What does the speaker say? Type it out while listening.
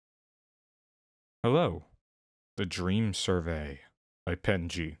Hello, The Dream Survey by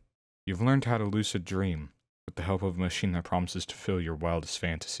Penji. You've learned how to lucid dream with the help of a machine that promises to fill your wildest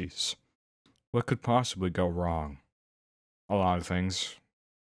fantasies. What could possibly go wrong? A lot of things.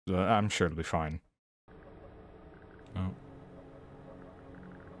 I'm sure it'll be fine. Oh.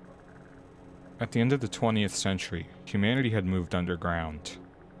 At the end of the 20th century, humanity had moved underground.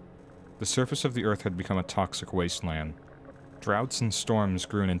 The surface of the earth had become a toxic wasteland. Droughts and storms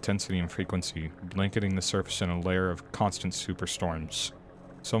grew in intensity and frequency, blanketing the surface in a layer of constant superstorms.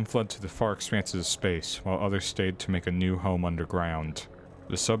 Some fled to the far expanses of space, while others stayed to make a new home underground.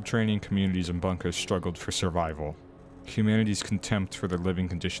 The subterranean communities and bunkers struggled for survival. Humanity's contempt for their living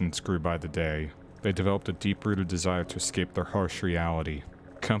conditions grew by the day. They developed a deep-rooted desire to escape their harsh reality.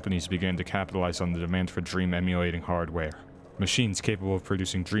 Companies began to capitalize on the demand for dream-emulating hardware. Machines capable of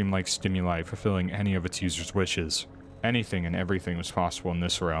producing dreamlike stimuli, fulfilling any of its users' wishes. Anything and everything was possible in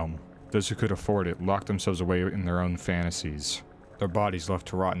this realm. Those who could afford it locked themselves away in their own fantasies. Their bodies left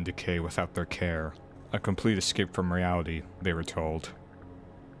to rot and decay without their care. A complete escape from reality, they were told.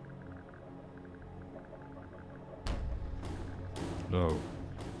 Oh.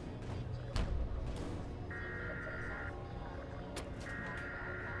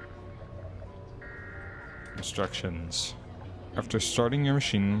 Instructions. After starting your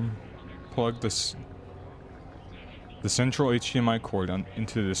machine, plug the central HDMI cord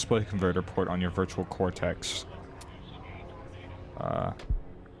into the display converter port on your virtual cortex.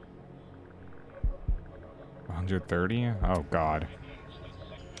 130? Oh god.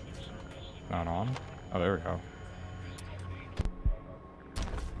 Not on? Oh, there we go.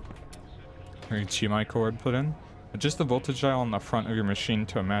 HDMI cord put in. Adjust the voltage dial on the front of your machine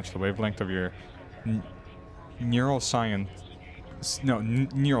to match the wavelength of your neural sentience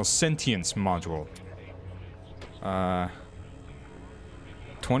module.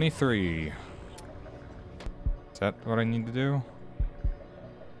 23. Is that what I need to do?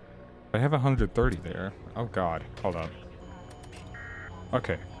 I have 130 there. Oh god. Hold on.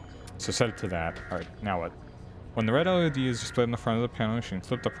 Okay. So set it to that. Alright, now what? When the red LED is displayed on the front of the panel machine,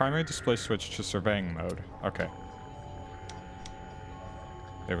 flip the primary display switch to surveying mode. Okay.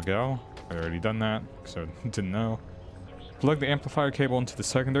 There we go. I've already done that, so didn't know. Plug the amplifier cable into the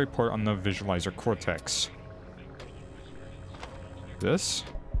secondary port on the visualizer cortex. This?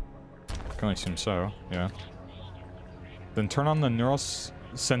 Can only assume so, yeah. Then turn on the neural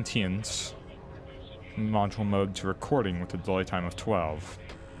sentience module mode to recording with a delay time of 12.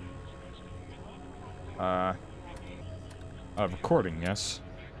 Recording, yes.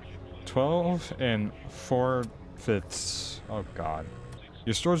 12 and 4/5. Oh god.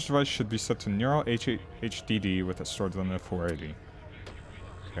 Your storage device should be set to neural HDD with a storage limit of 480.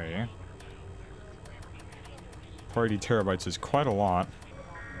 Okay. 480 terabytes is quite a lot.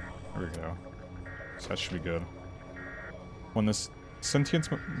 There we go. So that should be good. When the sentience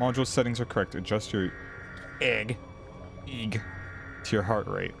module settings are correct, adjust your EEG to your heart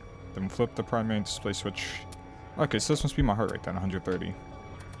rate. Then flip the primary display switch. Okay, so this must be my heart rate then, 130.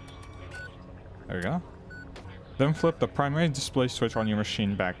 There we go. Then flip the primary display switch on your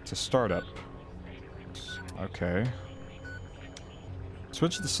machine back to startup. Okay.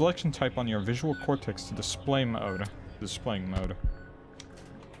 Switch the selection type on your visual cortex to display mode. Displaying mode.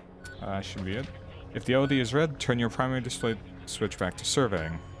 Should be it. If the LED is red, turn your primary display switch back to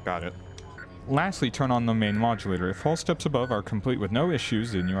surveying. Got it. Lastly, turn on the main modulator. If all steps above are complete with no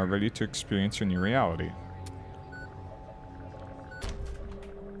issues, then you are ready to experience your new reality.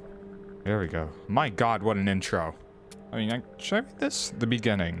 There we go. My god, what an intro. I mean, should I read this? The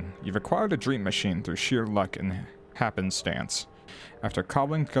beginning. You've acquired a dream machine through sheer luck and happenstance. After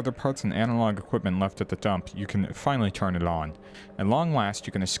cobbling together parts and analog equipment left at the dump, you can finally turn it on. At long last,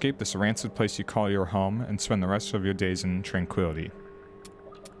 you can escape this rancid place you call your home and spend the rest of your days in tranquility.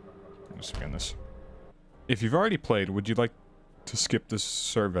 Let's begin this. If you've already played, would you like to skip this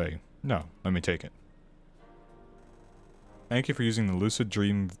survey? No, let me take it. Thank you for using the Lucid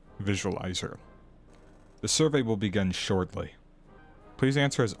Dream Visualizer. The survey will begin shortly. Please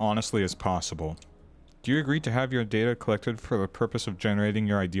answer as honestly as possible. Do you agree to have your data collected for the purpose of generating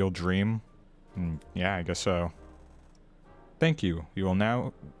your ideal dream? Yeah, I guess so. Thank you. We will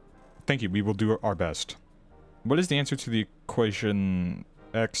do our best. What is the answer to the equation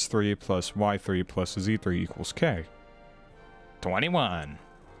x3 plus y3 plus z3 equals k? 21.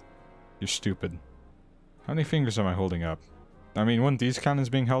 You're stupid. How many fingers am I holding up? I mean, wouldn't these count as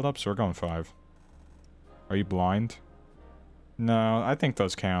being held up? So we're going 5. Are you blind? No, I think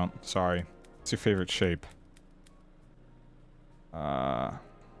those count. Sorry. What's your favorite shape? A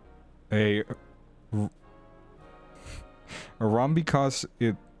rhombicos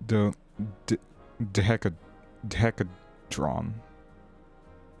Decadron.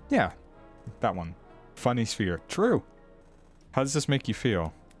 Yeah, that one. Funny sphere. True. How does this make you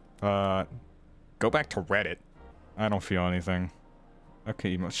feel? Go back to Reddit. I don't feel anything.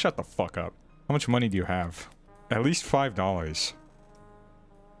 Okay, shut the fuck up. How much money do you have? At least $5.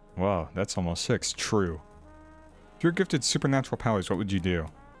 Wow, that's almost 6. True. If you're gifted supernatural powers, what would you do?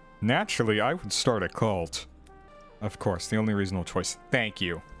 Naturally, I would start a cult. Of course, the only reasonable choice. Thank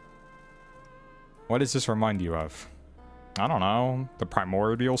you. What does this remind you of? I don't know. The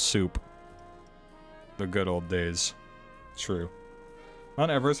primordial soup. The good old days. True.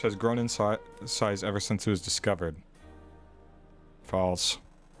 Mount Everest has grown in size ever since it was discovered. False.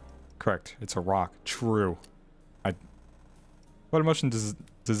 Correct. It's a rock. True. What emotion does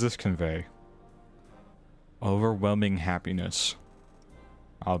this convey? Overwhelming happiness.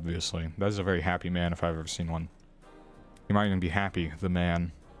 Obviously. That is a very happy man if I've ever seen one. You might even be happy, the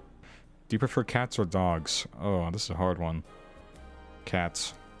man. Do you prefer cats or dogs? Oh, this is a hard one.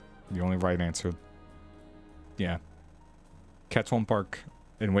 Cats. The only right answer. Yeah. Cats won't bark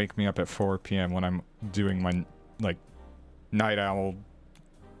and wake me up at 4 p.m. when I'm doing my, like, night owl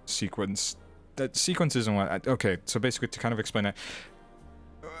sequence. That sequence isn't what... okay, so basically to kind of explain that,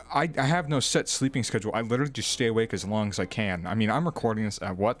 I have no set sleeping schedule. I literally just stay awake as long as I can. I mean, I'm recording this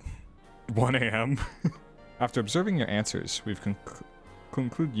at what? 1 a.m.? After observing your answers, we've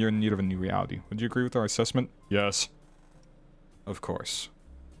concluded you're in need of a new reality. Would you agree with our assessment? Yes. Of course.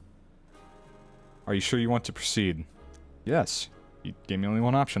 Are you sure you want to proceed? Yes. You gave me only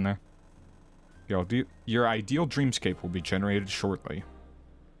one option there. Your ideal dreamscape will be generated shortly.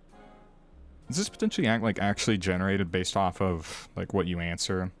 Is this potentially actually generated based off of like what you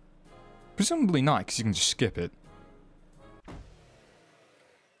answer? Presumably not, because you can just skip it.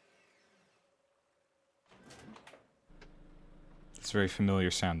 It's a very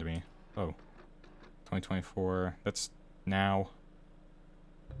familiar sound to me. Oh. 2024. That's now.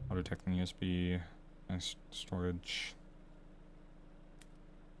 Auto detecting USB. Nice storage.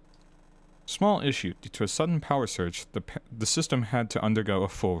 Small issue. Due to a sudden power surge, the system had to undergo a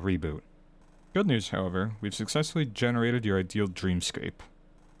full reboot. Good news, however, we've successfully generated your ideal dreamscape.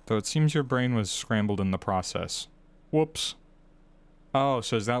 Though it seems your brain was scrambled in the process. Whoops. Oh,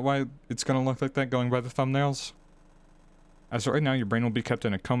 so is that why it's gonna look like that going by the thumbnails? As of right now, your brain will be kept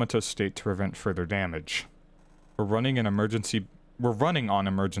in a comatose state to prevent further damage. We're running on emergency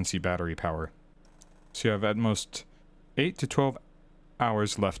battery power. So you have at most 8 to 12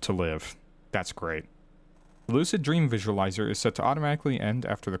 hours left to live. That's great. The Lucid Dream Visualizer is set to automatically end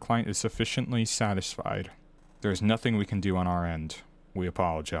after the client is sufficiently satisfied. There is nothing we can do on our end. We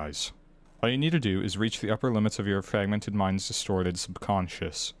apologize. All you need to do is reach the upper limits of your fragmented mind's distorted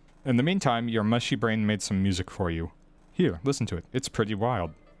subconscious. In the meantime, your mushy brain made some music for you. Here, listen to it. It's pretty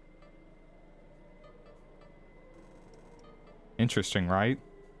wild. Interesting, right?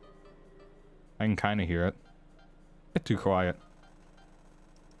 I can kinda hear it. Get too quiet.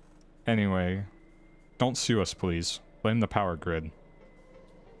 Anyway, don't sue us, please. Blame the power grid.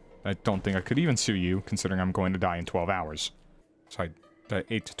 I don't think I could even sue you, considering I'm going to die in 12 hours. So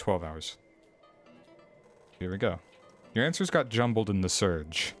 8 to 12 hours. Here we go. Your answers got jumbled in the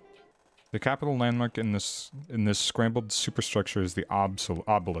surge. The capital landmark in this scrambled superstructure is the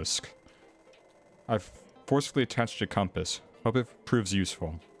obelisk. I've forcefully attached a compass. Hope it proves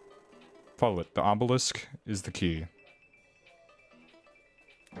useful. Follow it. The obelisk is the key.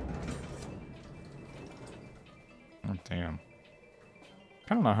 Oh, damn.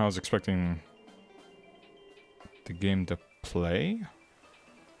 I don't know how I was expecting the game to play.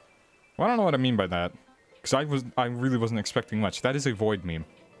 Well, I don't know what I mean by that. Because I really wasn't expecting much. That is a void meme.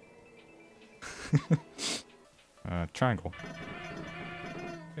 Triangle.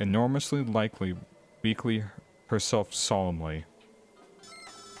 Enormously likely, weakly herself solemnly.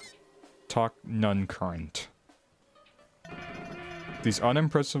 Talk none current. These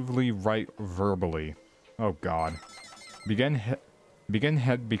unimpressively write verbally. Oh god. Begin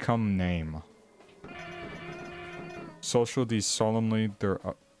head become name. Social these solemnly their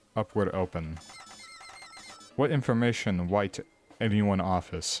upward open. What information white anyone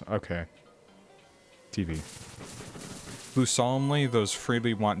office? Okay. TV. Who solemnly those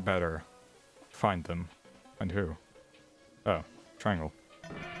freely want better. Find them. Find who? Oh, triangle.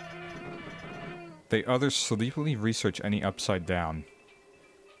 They others sleepily research any upside down.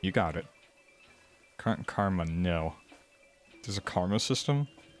 You got it. Current karma, no. There's a karma system?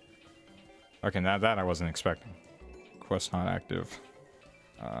 Okay, now that I wasn't expecting. Quest not active.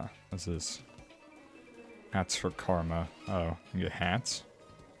 What's this? Hats for karma. Oh, you get hats?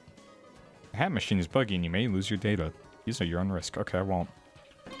 The hat machine is buggy and you may lose your data. Use it, you're on risk. Okay, I won't.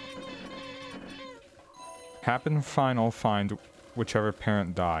 Happen, final, find whichever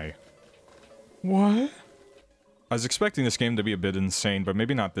parent die. What? I was expecting this game to be a bit insane, but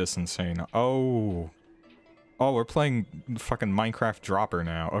maybe not this insane. Oh. Oh, we're playing fucking Minecraft Dropper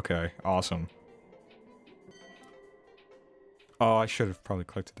now. Okay, awesome. Oh, I should have probably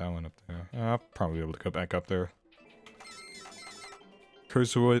clicked that one up there. I'll probably be able to go back up there.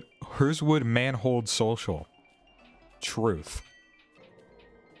 Herswood Manhold Social. Truth.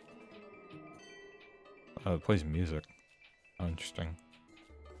 Oh, it plays music. Oh, interesting.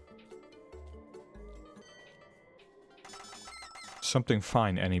 Something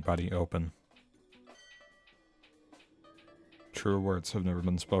fine, anybody open. Truer words have never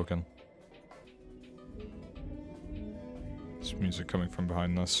been spoken. There's music coming from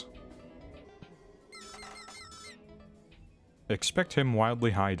behind this. Expect him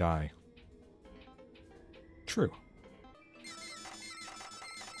wildly high die. True.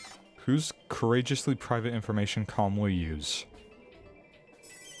 Whose courageously private information calmly use?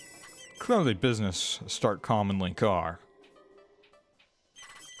 Clearly business start commonly car.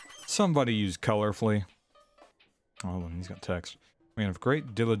 Somebody use colorfully. Oh, and he's got text. Man of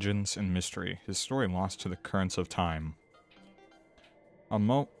great diligence and mystery, his story lost to the currents of time. A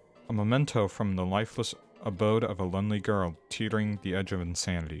memento from the lifeless abode of a lonely girl teetering the edge of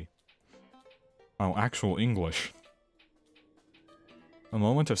insanity. Oh, actual English. A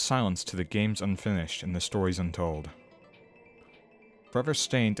moment of silence to the games unfinished and the stories untold. Forever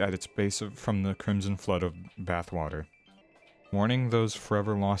stained at its base from the crimson flood of bathwater. Warning those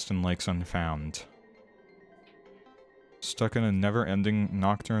forever lost in lakes unfound. Stuck in a never-ending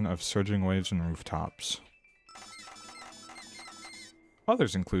nocturne of surging waves and rooftops.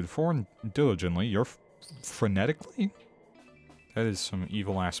 Others include for diligently, you're frenetically? That is some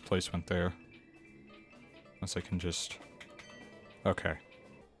evil-ass placement there. Unless I can just... Okay.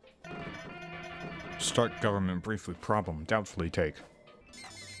 Start government briefly problem, doubtfully take.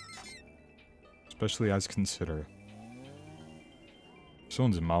 Especially as consider.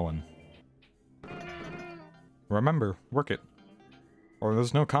 Someone's mowing. Remember, work it. Or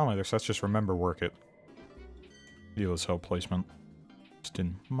there's no comma there, so that's just remember, work it. Evil as hell placement. Just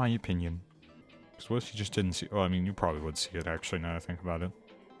in my opinion. Because what if you just didn't see... Well, I mean, you probably would see it, actually, now that I think about it.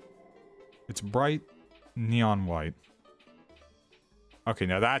 It's bright, neon white. Okay,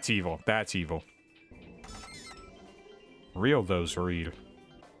 now that's evil. That's evil. Real those read.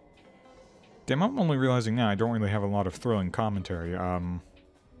 Damn, I'm only realizing now I don't really have a lot of thrilling commentary.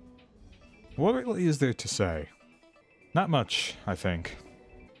 What really is there to say? Not much, I think.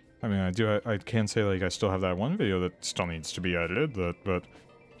 I mean, I can say, like, I still have that one video that still needs to be edited, but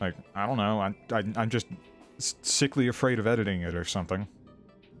like, I don't know, I'm just sickly afraid of editing it or something.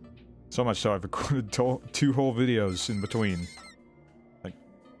 So much so I've recorded 2 whole videos in between. Like,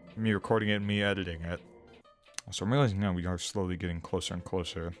 me recording it and me editing it. So I'm realizing now we are slowly getting closer and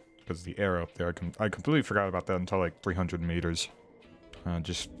closer. Because the arrow up there, I completely forgot about that until like 300 meters.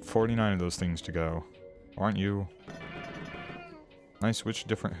 Just 49 of those things to go. Aren't you? Nice, which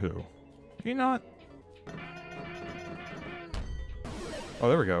different who? Are you not? Oh,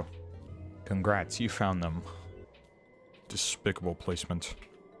 there we go. Congrats, you found them. Despicable placement.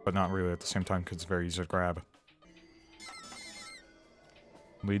 But not really at the same time, because it's very easy to grab.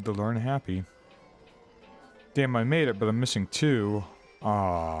 Lead to learn happy. Damn, I made it, but I'm missing 2.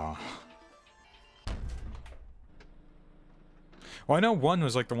 Ah. Well, I know 1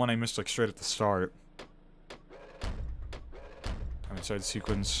 was like the one I missed like straight at the start. Time inside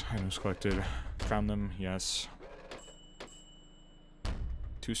sequence, items collected. Found them, yes.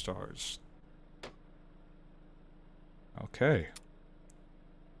 2 stars. Okay.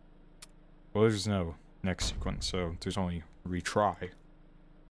 Well, there's no next sequence, so there's only retry.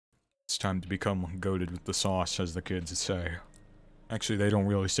 It's time to become goated with the sauce, as the kids say. Actually, they don't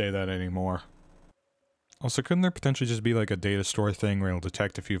really say that anymore. Also, couldn't there potentially just be like a data store thing where it'll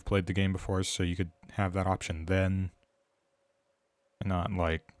detect if you've played the game before, so you could have that option then? And not,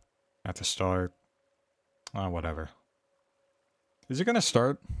 like, at the start? Whatever. Is it gonna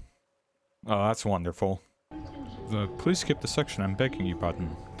start? Oh, that's wonderful. Please skip the section I'm begging you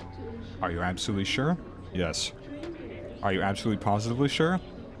button. Are you absolutely sure? Yes. Are you absolutely positively sure?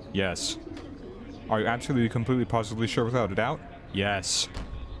 Yes. Are you absolutely completely positively sure without a doubt? Yes.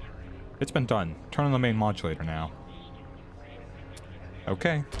 It's been done. Turn on the main modulator now.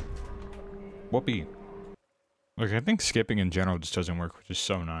 Okay. Whoopee. Look, I think skipping in general just doesn't work, which is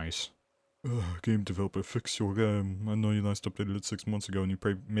so nice. Game developer, fix your game. I know you last updated it 6 months ago and you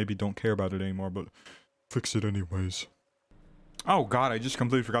maybe don't care about it anymore, but fix it anyways. Oh god, I just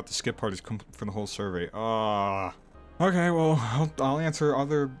completely forgot the skip part is for the whole survey. Okay, well, I'll answer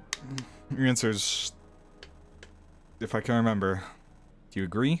other answers if I can remember. Do you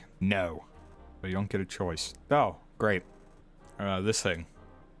agree? No. But you don't get a choice. Oh, great. This thing.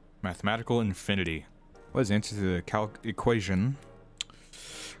 Mathematical infinity. What is the answer to the equation?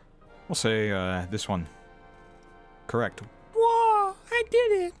 We'll say, this one. Correct. Whoa! I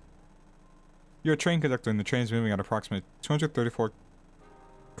did it! You're a train conductor and the train is moving at approximately 234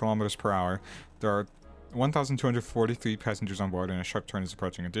 kilometers per hour. There are 1,243 passengers on board and a sharp turn is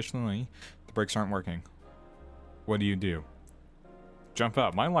approaching. Additionally, the brakes aren't working. What do you do? Jump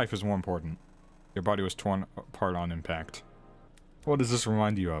up. My life is more important. Your body was torn apart on impact. What does this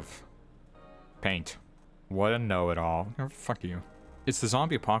remind you of? Paint. What a know-it-all. Oh, fuck you. It's the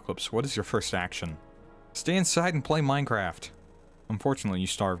zombie apocalypse. What is your first action? Stay inside and play Minecraft. Unfortunately, you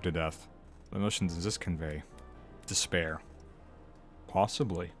starved to death. What emotions does this convey? Despair.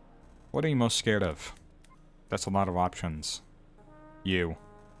 Possibly. What are you most scared of? That's a lot of options. You.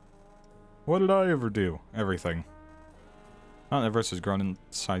 What did I ever do? Everything. Mount Everest has grown in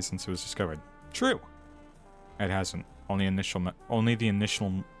size since it was discovered. True. It hasn't. Only the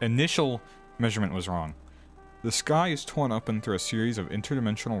initial measurement was wrong. The sky is torn open through a series of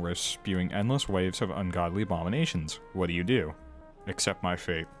interdimensional rifts spewing endless waves of ungodly abominations. What do you do? Accept my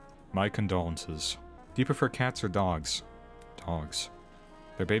fate. My condolences. Do you prefer cats or dogs? Dogs.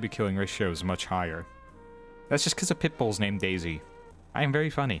 Their baby-killing ratio is much higher. That's just because a pit bull's named Daisy. I am very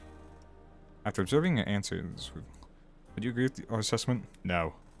funny. After observing your answers, would you agree with our assessment?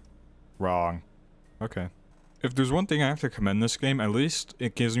 No. Wrong. Okay. If there's one thing I have to commend this game, at least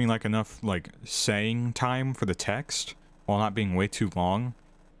it gives me like enough like saying time for the text while not being way too long.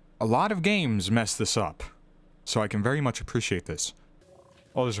 A lot of games mess this up, so I can very much appreciate this.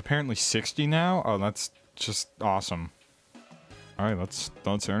 Oh, there's apparently 60 now? Oh, that's just awesome. Alright,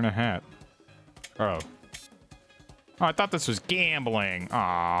 let's earn a hat. Oh. Oh, I thought this was gambling.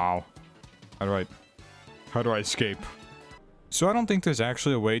 Oh. How do I escape? So I don't think there's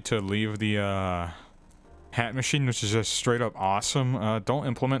actually a way to leave the hat machine, which is just straight up awesome. Don't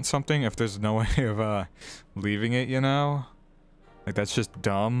implement something if there's no way of leaving it, you know? Like, that's just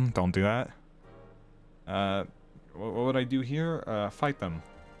dumb. Don't do that. What would I do here? Fight them.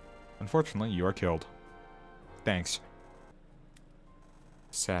 Unfortunately, you are killed. Thanks.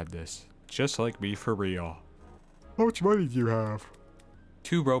 Sadness. Just like me for real. How much money do you have?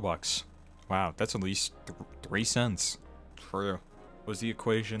 2 Robux. Wow, that's at least 3 cents. True. Was the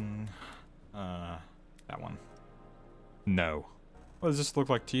equation... that one. No. What does this look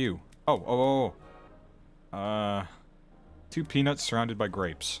like to you? Oh. 2 peanuts surrounded by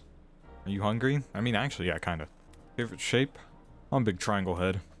grapes. Are you hungry? I mean, actually, yeah, kinda. Favorite shape? I'm a big triangle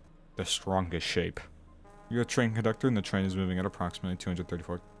head. The strongest shape. You're a train conductor and the train is moving at approximately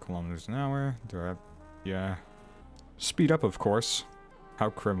 234 kilometers an hour. Yeah. Speed up, of course. How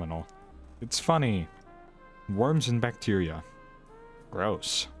criminal. It's funny. Worms and bacteria.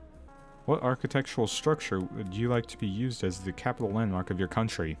 Gross. What architectural structure would you like to be used as the capital landmark of your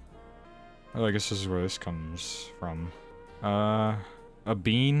country? Well, I guess this is where this comes from. A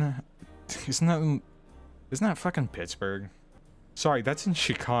bean? Isn't that fucking Pittsburgh? Sorry, that's in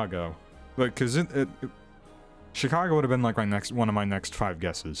Chicago. Like, cause Chicago would have been like one of my next 5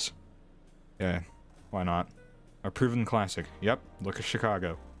 guesses. Yeah, why not? A proven classic. Yep, look at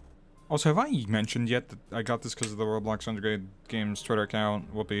Chicago. Also, have I mentioned yet that I got this because of the Roblox Undergrad Games Twitter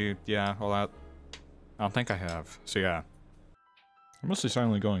account? Whoopee, yeah, all that. I don't think I have. So yeah. I'm mostly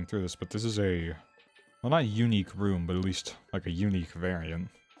silently going through this, but this is a... well, not a unique room, but at least like a unique variant.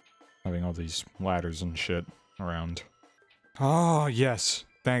 Having all these ladders and shit around. Oh, yes.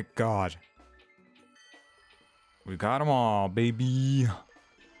 Thank God. We got them all, baby.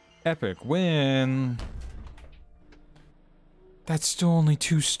 Epic win. That's still only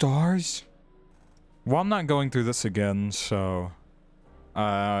 2 stars? Well, I'm not going through this again, so...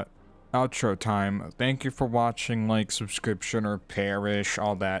 outro time. Thank you for watching, like, subscription, or perish,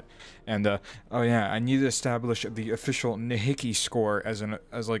 all that. And, oh yeah, I need to establish the official Nihiki score as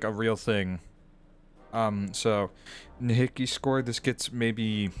like a real thing. So, Nihiki score, this gets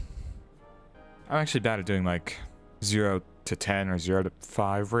maybe... I'm actually bad at doing, like, 0 to 10 or 0 to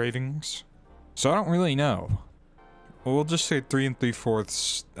 5 ratings. So I don't really know. Well, we'll just say 3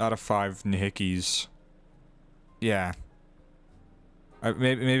 3/4 out of 5 Nihikis. Yeah.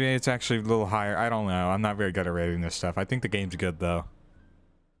 Maybe it's actually a little higher. I don't know. I'm not very good at rating this stuff. I think the game's good, though.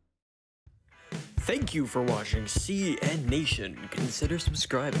 Thank you for watching CnNation. Consider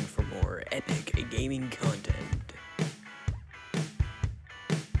subscribing for more epic gaming content.